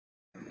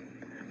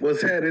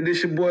What's happening?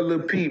 This your boy Lil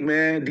Pete,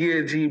 man.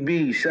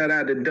 DLGB. Shout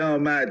out to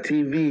Dumb Out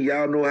TV.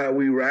 Y'all know how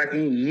we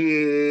rocking.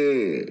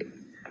 Yeah.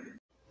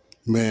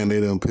 Man,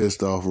 they done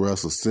pissed off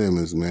Russell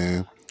Simmons,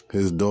 man.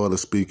 His daughter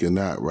speaking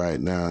out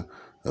right now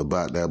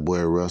about that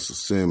boy Russell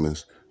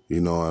Simmons. You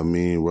know what I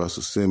mean?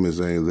 Russell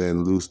Simmons ain't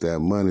letting loose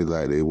that money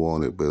like they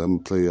wanted. But let me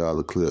play y'all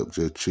the clip.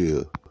 Just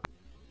chill.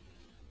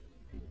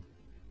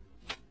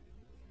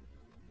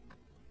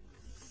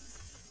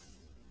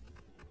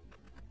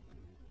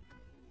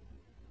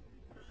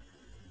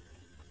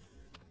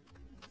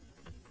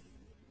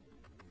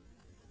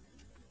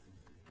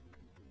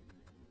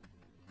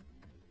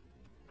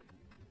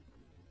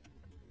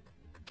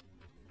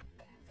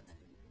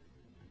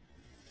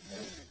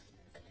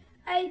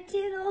 I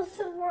did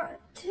also want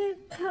to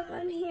come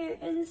on here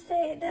and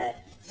say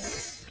that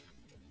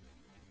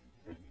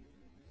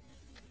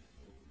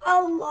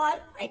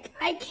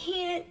I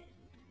can't,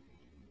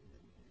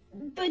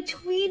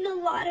 between a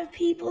lot of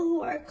people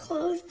who are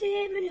close to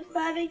him and who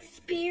have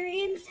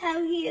experienced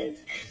how he is,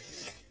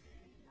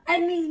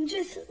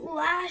 just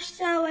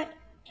lashed out at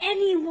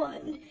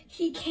anyone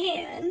he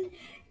can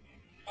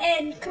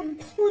and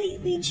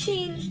completely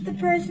changed the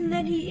person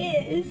that he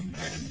is.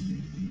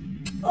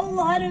 A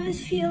lot of us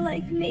feel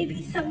like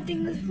maybe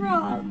something was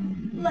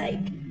wrong,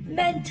 like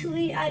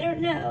mentally, I don't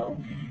know.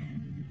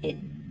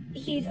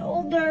 He's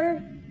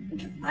older,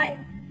 I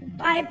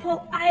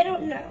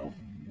don't know,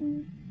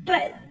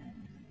 but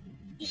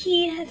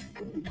he has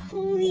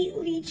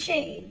completely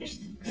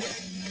changed.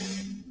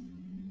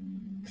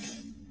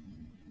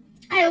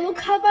 I will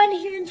come on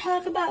here and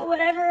talk about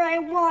whatever I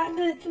want,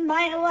 because it's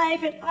my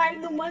life and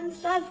I'm the one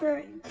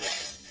suffering.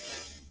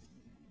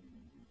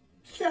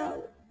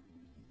 So,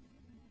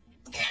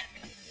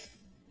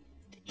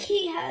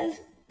 he has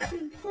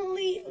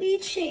completely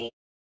changed.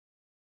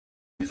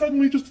 He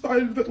suddenly just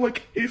decided that,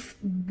 like, if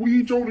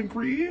we don't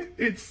agree,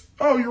 it's,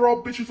 oh, you're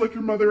all bitches like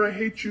your mother, I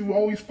hate you,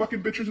 all these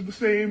fucking bitches are the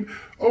same,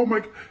 oh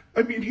my,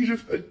 he's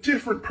just a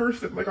different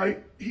person.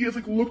 Like, he has,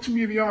 like, looked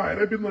me in the eye, and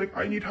I've been like,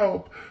 I need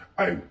help.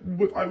 I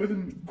was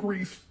in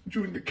Greece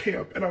doing the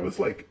camp, and I was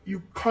like,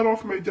 you cut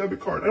off my debit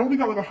card. I only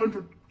got, like,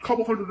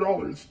 couple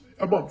 $100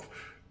 a month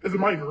as a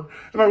minor,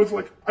 and I was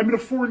like, I'm in a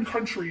foreign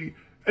country,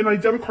 and my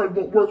debit card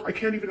won't work, I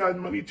can't even add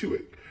money to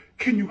it.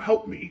 Can you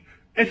help me?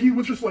 And he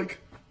was just like,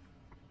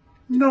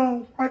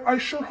 no, I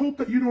sure hope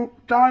that you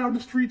don't die on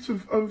the streets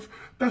of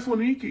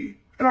Thessaloniki.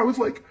 And I was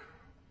like,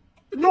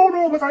 no,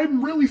 like,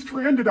 I'm really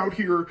stranded out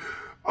here.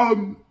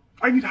 I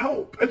need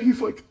help. And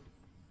he's like,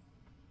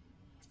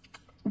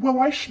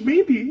 well,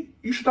 maybe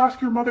you should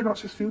ask your mother not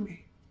to sue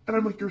me. And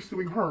I'm like, you're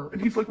suing her.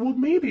 And he's like, well,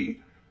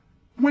 maybe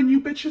when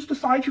you bitches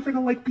decide you're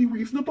gonna, like, be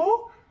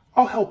reasonable,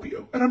 I'll help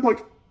you. And I'm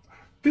like,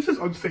 this is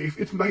unsafe.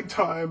 It's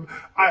nighttime.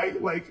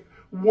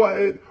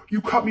 What?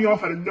 You cut me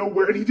off out of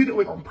nowhere. And he did it,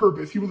 like, on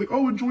purpose. He was like,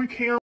 oh, enjoy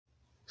camp.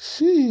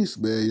 Sheesh,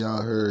 man,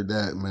 y'all heard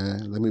that,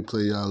 man. Let me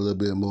play y'all a little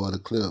bit more of the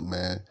clip,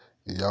 man.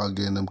 And y'all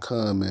get in them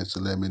comments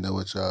and let me know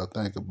what y'all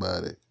think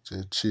about it.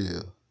 Just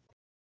chill.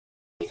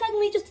 He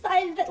suddenly just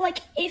decided that, like,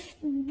 if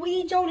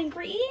we don't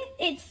agree,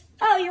 it's,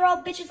 oh, you're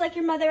all bitches like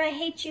your mother, I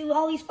hate you,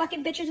 all these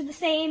fucking bitches are the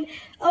same,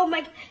 oh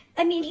my,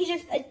 he's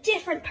just a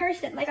different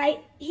person. Like,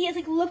 he has,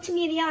 like, looked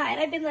me in the eye, and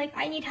I've been like,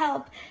 I need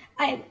help.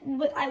 I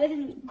was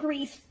in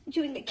Greece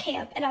doing the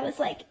camp, and I was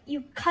like,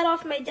 you cut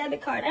off my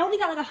debit card. I only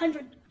got, like,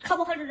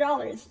 couple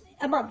 $100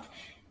 a month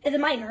as a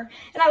minor,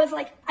 and I was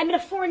like, I'm in a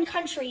foreign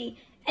country,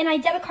 and my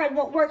debit card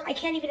won't work, I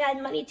can't even add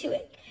money to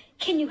it.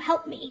 Can you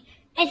help me?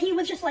 And he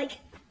was just like,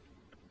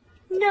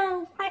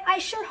 no, I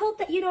sure hope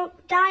that you don't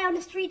die on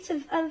the streets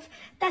of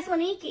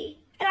Thessaloniki.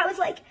 And I was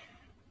like,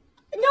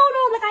 no,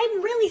 like,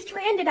 I'm really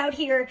stranded out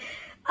here.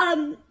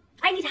 I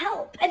need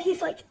help. And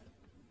he's like,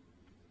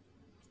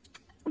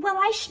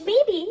 well,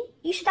 maybe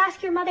you should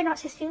ask your mother not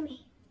to sue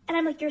me. And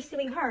I'm like, you're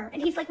suing her.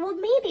 And he's like, well,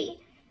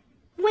 maybe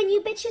when you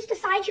bitches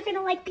decide you're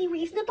gonna, like, be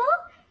reasonable,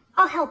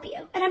 I'll help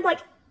you. And I'm like,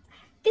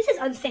 this is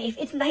unsafe.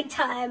 It's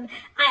nighttime.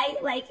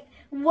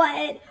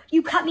 What?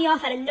 You cut me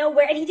off out of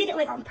nowhere. And he did it,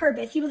 like, on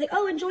purpose. He was like,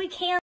 oh, enjoy camp.